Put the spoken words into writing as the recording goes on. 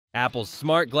Apple's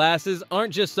smart glasses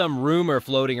aren't just some rumor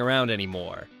floating around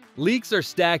anymore. Leaks are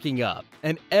stacking up,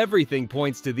 and everything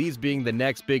points to these being the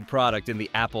next big product in the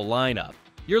Apple lineup.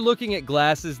 You're looking at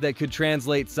glasses that could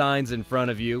translate signs in front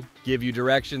of you, give you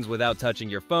directions without touching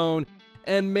your phone,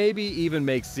 and maybe even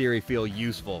make Siri feel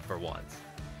useful for once.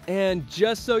 And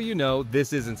just so you know,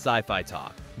 this isn't sci-fi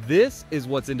talk. This is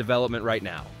what's in development right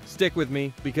now. Stick with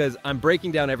me, because I'm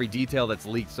breaking down every detail that's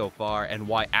leaked so far and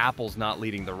why Apple's not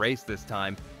leading the race this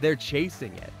time, they're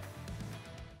chasing it.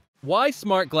 Why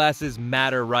smart glasses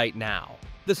matter right now.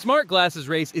 The smart glasses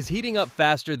race is heating up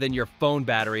faster than your phone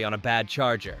battery on a bad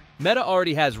charger. Meta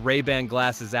already has Ray-Ban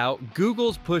glasses out,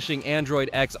 Google's pushing Android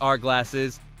XR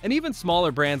glasses, and even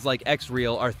smaller brands like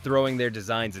XReal are throwing their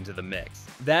designs into the mix.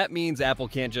 That means Apple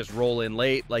can't just roll in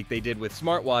late like they did with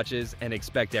smartwatches and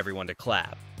expect everyone to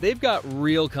clap. They've got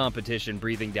real competition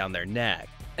breathing down their neck.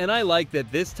 And I like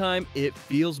that this time it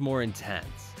feels more intense.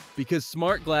 Because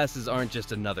smart glasses aren't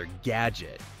just another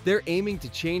gadget. They're aiming to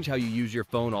change how you use your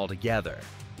phone altogether.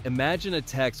 Imagine a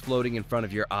text floating in front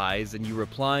of your eyes and you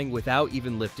replying without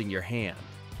even lifting your hand.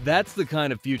 That's the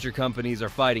kind of future companies are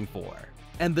fighting for.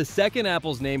 And the second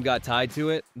Apple's name got tied to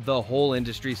it, the whole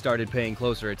industry started paying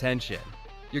closer attention.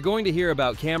 You're going to hear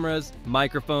about cameras,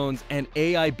 microphones, and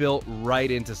AI built right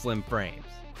into slim frames.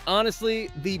 Honestly,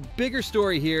 the bigger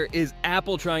story here is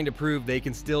Apple trying to prove they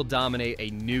can still dominate a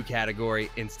new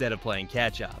category instead of playing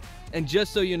catch-up. And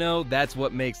just so you know, that's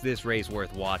what makes this race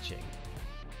worth watching.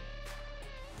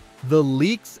 The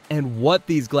leaks and what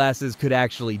these glasses could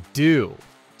actually do.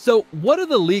 So what do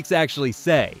the leaks actually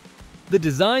say? The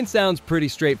design sounds pretty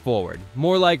straightforward,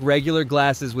 more like regular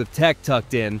glasses with tech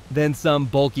tucked in than some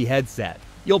bulky headset.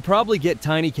 You'll probably get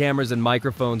tiny cameras and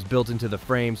microphones built into the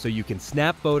frame so you can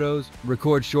snap photos,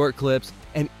 record short clips,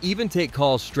 and even take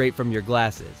calls straight from your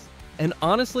glasses. And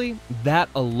honestly, that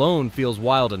alone feels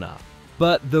wild enough.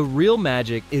 But the real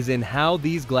magic is in how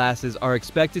these glasses are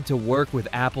expected to work with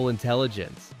Apple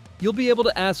Intelligence. You'll be able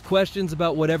to ask questions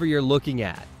about whatever you're looking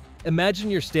at. Imagine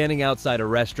you're standing outside a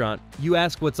restaurant, you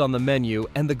ask what's on the menu,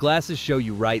 and the glasses show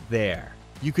you right there.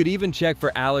 You could even check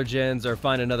for allergens or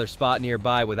find another spot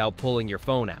nearby without pulling your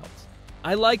phone out.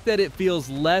 I like that it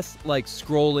feels less like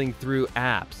scrolling through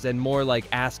apps and more like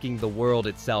asking the world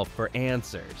itself for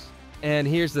answers. And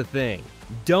here's the thing,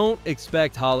 don't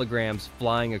expect holograms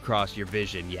flying across your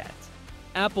vision yet.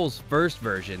 Apple's first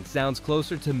version sounds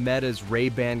closer to Meta's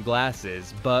Ray-Ban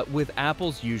glasses, but with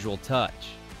Apple's usual touch.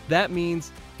 That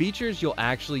means features you'll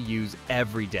actually use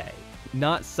every day.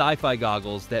 Not sci-fi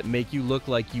goggles that make you look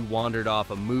like you wandered off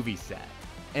a movie set.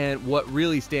 And what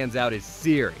really stands out is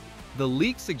Siri. The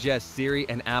leak suggests Siri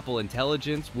and Apple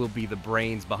Intelligence will be the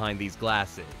brains behind these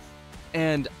glasses.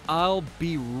 And I'll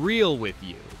be real with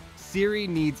you, Siri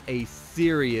needs a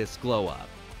serious glow-up.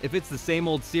 If it's the same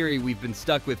old Siri we've been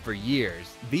stuck with for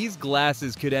years, these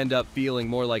glasses could end up feeling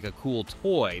more like a cool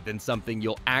toy than something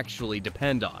you'll actually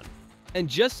depend on. And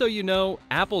just so you know,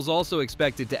 Apple's also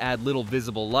expected to add little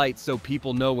visible lights so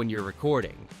people know when you're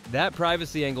recording. That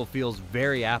privacy angle feels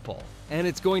very Apple, and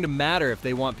it's going to matter if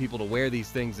they want people to wear these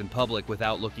things in public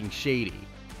without looking shady.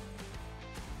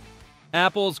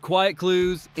 Apple's quiet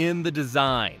clues in the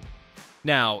design.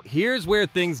 Now, here's where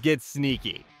things get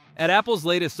sneaky. At Apple's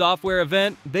latest software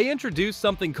event, they introduced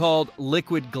something called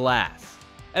Liquid Glass.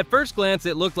 At first glance,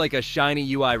 it looked like a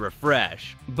shiny UI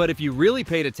refresh, but if you really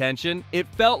paid attention, it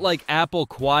felt like Apple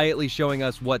quietly showing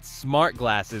us what smart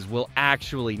glasses will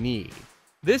actually need.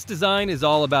 This design is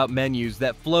all about menus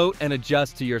that float and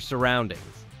adjust to your surroundings.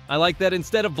 I like that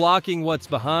instead of blocking what's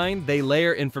behind, they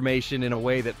layer information in a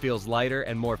way that feels lighter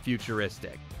and more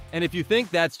futuristic. And if you think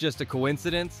that's just a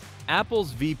coincidence,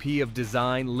 Apple's VP of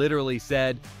Design literally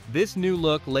said, "This new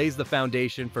look lays the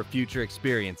foundation for future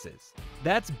experiences."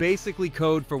 That's basically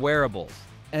code for wearables.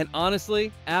 And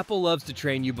honestly, Apple loves to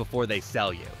train you before they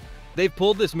sell you. They've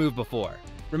pulled this move before.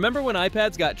 Remember when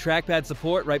iPads got trackpad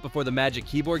support right before the Magic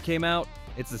Keyboard came out?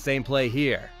 It's the same play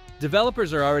here.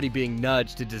 Developers are already being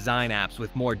nudged to design apps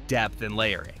with more depth and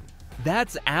layering.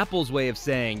 That's Apple's way of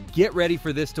saying, get ready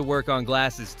for this to work on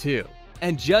glasses too.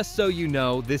 And just so you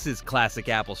know, this is classic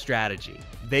Apple strategy.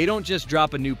 They don't just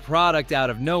drop a new product out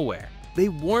of nowhere. They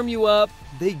warm you up,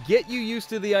 they get you used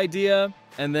to the idea,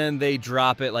 and then they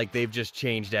drop it like they've just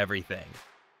changed everything.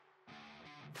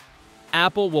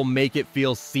 Apple will make it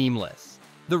feel seamless.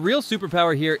 The real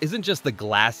superpower here isn't just the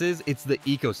glasses, it's the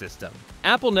ecosystem.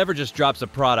 Apple never just drops a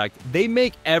product, they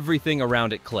make everything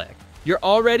around it click. You're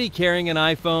already carrying an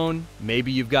iPhone,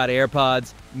 maybe you've got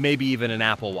AirPods, maybe even an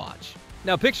Apple Watch.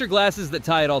 Now picture glasses that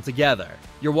tie it all together.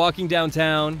 You're walking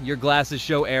downtown, your glasses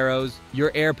show arrows,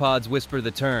 your AirPods whisper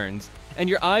the turns, and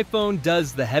your iPhone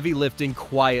does the heavy lifting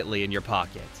quietly in your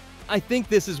pocket. I think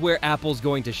this is where Apple's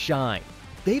going to shine.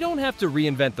 They don't have to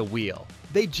reinvent the wheel.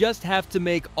 They just have to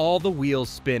make all the wheels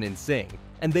spin and sing.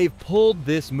 And they've pulled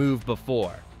this move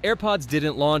before. AirPods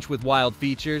didn't launch with wild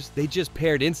features, they just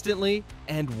paired instantly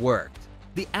and worked.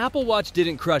 The Apple Watch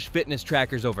didn't crush fitness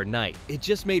trackers overnight, it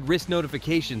just made wrist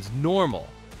notifications normal.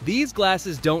 These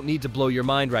glasses don't need to blow your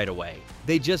mind right away,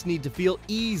 they just need to feel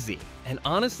easy. And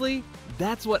honestly,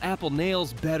 that's what Apple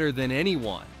nails better than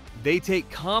anyone. They take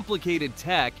complicated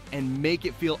tech and make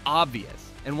it feel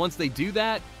obvious. And once they do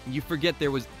that, you forget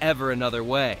there was ever another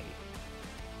way.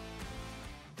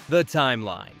 The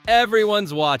timeline.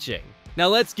 Everyone's watching. Now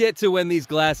let's get to when these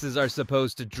glasses are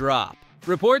supposed to drop.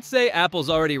 Reports say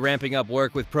Apple's already ramping up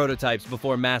work with prototypes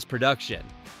before mass production.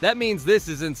 That means this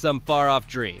isn't some far-off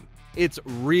dream. It's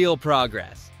real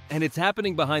progress, and it's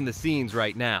happening behind the scenes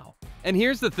right now. And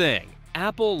here's the thing,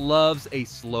 Apple loves a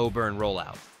slow burn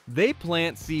rollout. They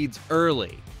plant seeds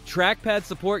early. Trackpad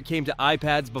support came to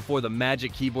iPads before the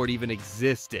Magic Keyboard even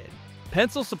existed.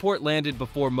 Pencil support landed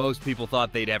before most people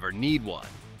thought they'd ever need one.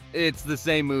 It's the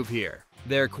same move here.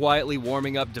 They're quietly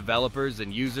warming up developers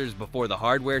and users before the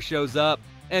hardware shows up,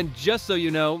 and just so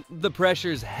you know, the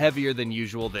pressure's heavier than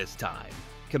usual this time.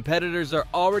 Competitors are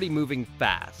already moving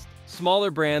fast,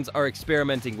 smaller brands are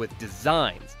experimenting with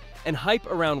designs, and hype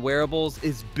around wearables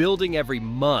is building every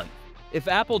month. If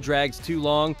Apple drags too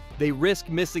long, they risk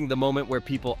missing the moment where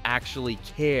people actually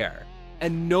care.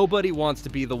 And nobody wants to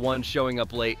be the one showing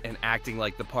up late and acting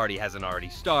like the party hasn't already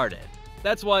started.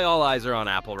 That's why all eyes are on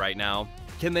Apple right now.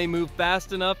 Can they move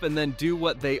fast enough and then do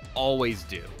what they always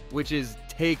do, which is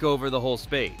take over the whole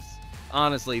space?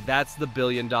 Honestly, that's the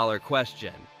billion-dollar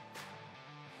question.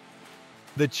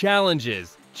 The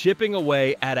challenges chipping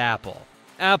away at Apple.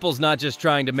 Apple's not just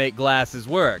trying to make glasses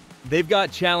work. They've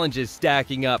got challenges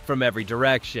stacking up from every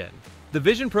direction. The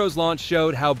Vision Pro's launch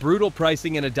showed how brutal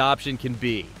pricing and adoption can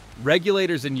be.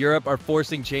 Regulators in Europe are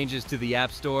forcing changes to the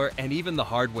App Store and even the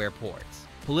hardware ports.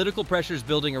 Political pressures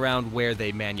building around where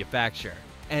they manufacture.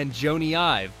 And Jony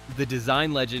Ive, the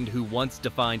design legend who once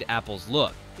defined Apple's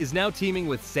look, is now teaming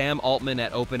with Sam Altman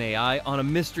at OpenAI on a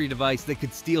mystery device that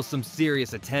could steal some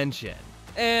serious attention.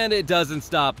 And it doesn't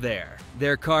stop there.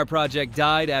 Their car project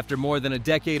died after more than a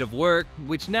decade of work,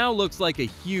 which now looks like a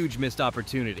huge missed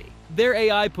opportunity. Their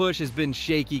AI push has been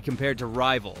shaky compared to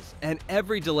rivals, and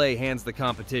every delay hands the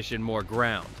competition more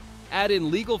ground. Add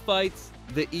in legal fights,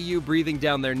 the EU breathing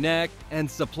down their neck, and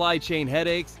supply chain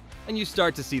headaches, and you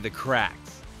start to see the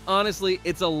cracks. Honestly,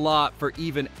 it's a lot for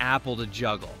even Apple to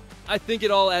juggle. I think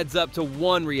it all adds up to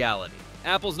one reality.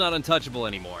 Apple's not untouchable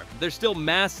anymore. They're still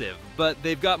massive, but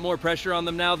they've got more pressure on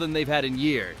them now than they've had in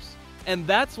years. And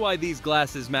that's why these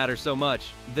glasses matter so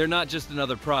much. They're not just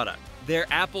another product. They're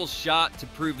Apple's shot to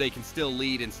prove they can still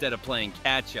lead instead of playing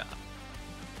catch-up.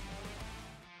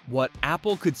 What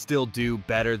Apple could still do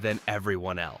better than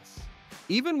everyone else.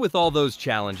 Even with all those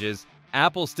challenges,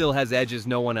 Apple still has edges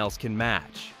no one else can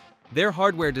match. Their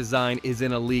hardware design is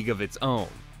in a league of its own.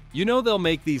 You know they'll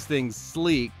make these things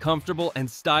sleek, comfortable, and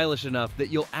stylish enough that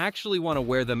you'll actually want to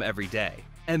wear them every day.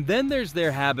 And then there's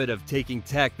their habit of taking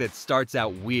tech that starts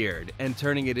out weird and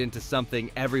turning it into something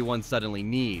everyone suddenly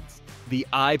needs. The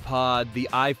iPod, the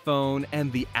iPhone,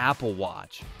 and the Apple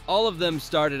Watch. All of them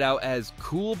started out as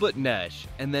cool but niche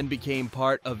and then became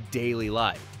part of daily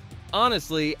life.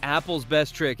 Honestly, Apple's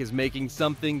best trick is making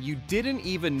something you didn't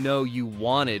even know you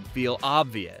wanted feel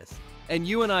obvious. And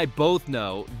you and I both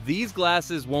know these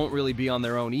glasses won't really be on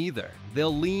their own either.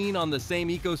 They'll lean on the same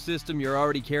ecosystem you're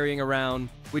already carrying around,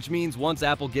 which means once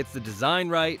Apple gets the design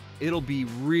right, it'll be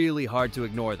really hard to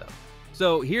ignore them.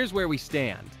 So here's where we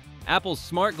stand. Apple's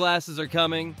smart glasses are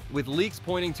coming, with leaks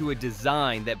pointing to a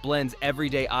design that blends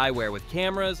everyday eyewear with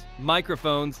cameras,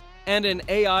 microphones, and an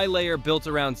AI layer built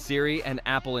around Siri and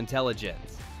Apple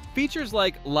Intelligence. Features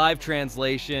like live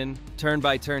translation,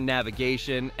 turn-by-turn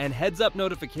navigation, and heads-up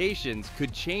notifications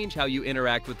could change how you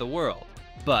interact with the world.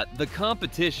 But the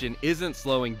competition isn't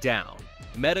slowing down.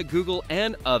 Meta, Google,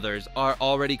 and others are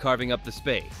already carving up the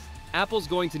space. Apple's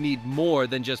going to need more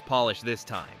than just polish this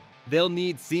time. They'll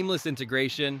need seamless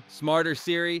integration, smarter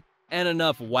Siri, and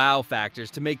enough wow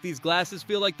factors to make these glasses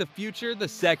feel like the future the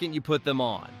second you put them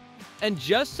on. And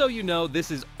just so you know, this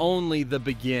is only the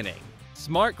beginning.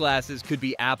 Smart glasses could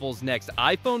be Apple's next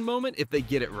iPhone moment if they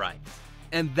get it right.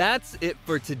 And that's it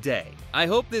for today. I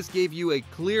hope this gave you a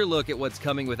clear look at what's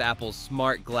coming with Apple's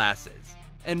smart glasses.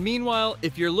 And meanwhile,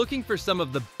 if you're looking for some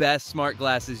of the best smart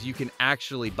glasses you can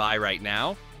actually buy right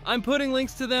now, I'm putting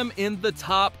links to them in the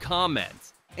top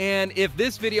comments. And if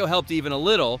this video helped even a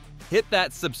little, hit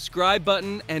that subscribe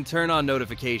button and turn on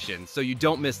notifications so you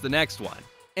don't miss the next one.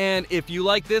 And if you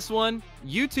like this one,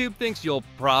 YouTube thinks you'll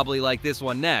probably like this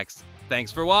one next, Thanks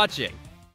for watching!